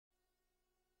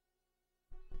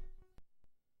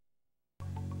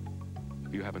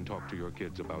If you haven't talked to your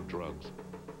kids about drugs,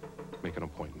 make an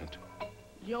appointment.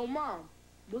 Yo, Mom,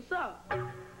 what's up?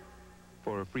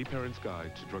 For a free parent's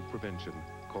guide to drug prevention,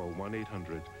 call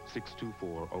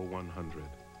 1-800-624-0100.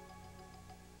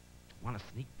 Want a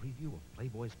sneak preview of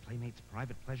Playboy's Playmates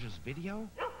Private Pleasures video?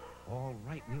 All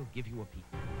right, we'll give you a peek.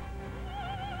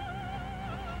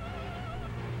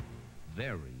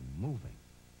 Very moving.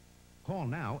 Call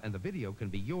now and the video can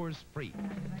be yours free.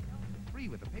 Free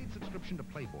with a paid subscription to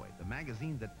Playboy, the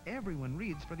magazine that everyone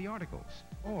reads for the articles.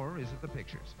 Or is it the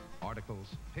pictures?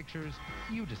 Articles, pictures,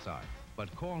 you decide.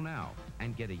 But call now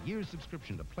and get a year's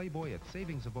subscription to Playboy at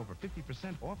savings of over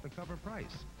 50% off the cover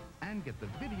price. And get the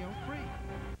video free.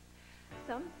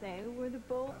 Some say we're the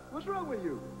bold... What's wrong with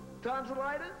you?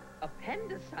 Tonsillitis?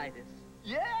 Appendicitis.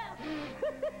 Yeah!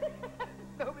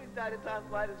 Nobody's died of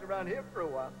tonsillitis around here for a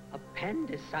while.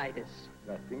 Appendicitis.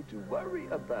 Nothing to worry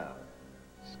about.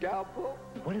 Scalpel?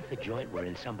 What if the joint were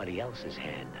in somebody else's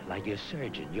hand, like your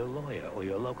surgeon, your lawyer, or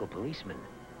your local policeman?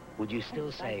 Would you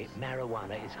still say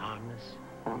marijuana is harmless?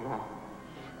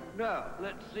 No.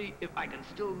 Let's see if I can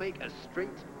still make a straight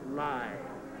line.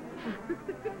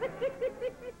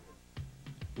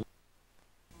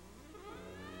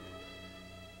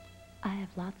 I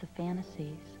have lots of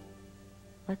fantasies.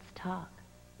 Let's talk.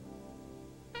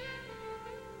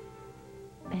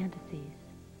 Fantasies.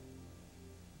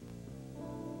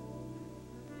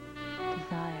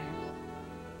 Desires.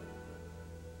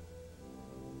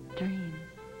 Dreams.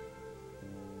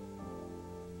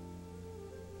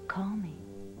 Call me.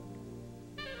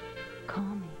 Call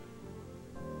me.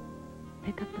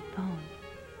 Pick up the phone.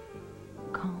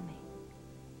 Call me.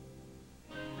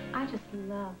 I just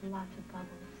love lots of bubbles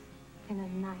in a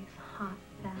nice hot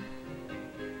bath.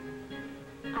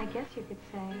 I guess you could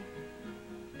say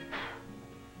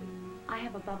I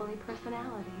have a bubbly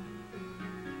personality.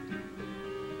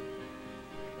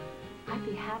 I'd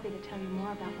be happy to tell you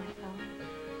more about myself.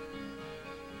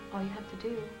 All you have to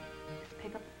do is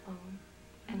pick up the phone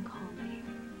and call me.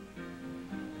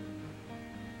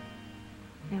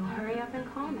 Now hurry up and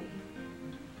call me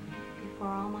before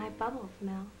all my bubbles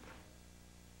melt.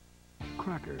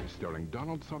 Crackers, starring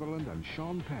Donald Sutherland and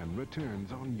Sean Penn,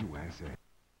 returns on USA.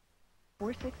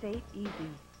 468 Easy.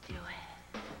 Do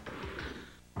it.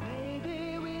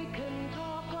 Baby, we can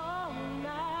talk all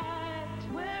night.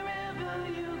 Wherever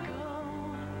you go,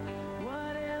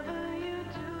 whatever you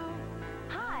do.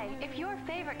 Hi, if your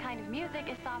favorite kind of music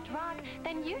is soft rock,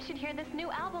 then you should hear this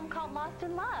new album called Lost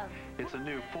in Love. It's a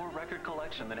new 4-record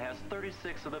collection that has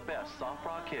 36 of the best soft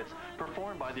rock hits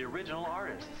performed by the original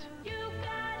artists. You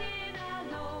got it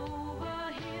all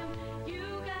over him.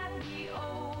 You got me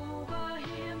over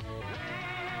him.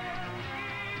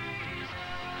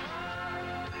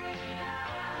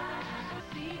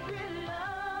 Secret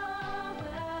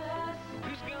lovers.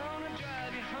 Who's gonna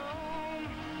drive you home?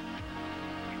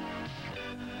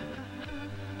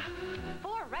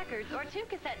 4 records or 2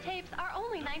 cassette tapes are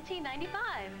only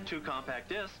 $19.95. 2 compact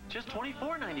discs, just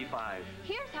 $24.95.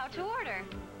 Here's how to order.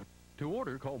 To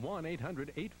order, call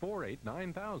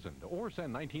 1-800-848-9000 or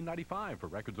send $19.95 for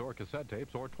records or cassette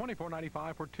tapes or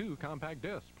 $24.95 for 2 compact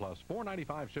discs, plus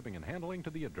 $4.95 shipping and handling to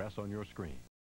the address on your screen.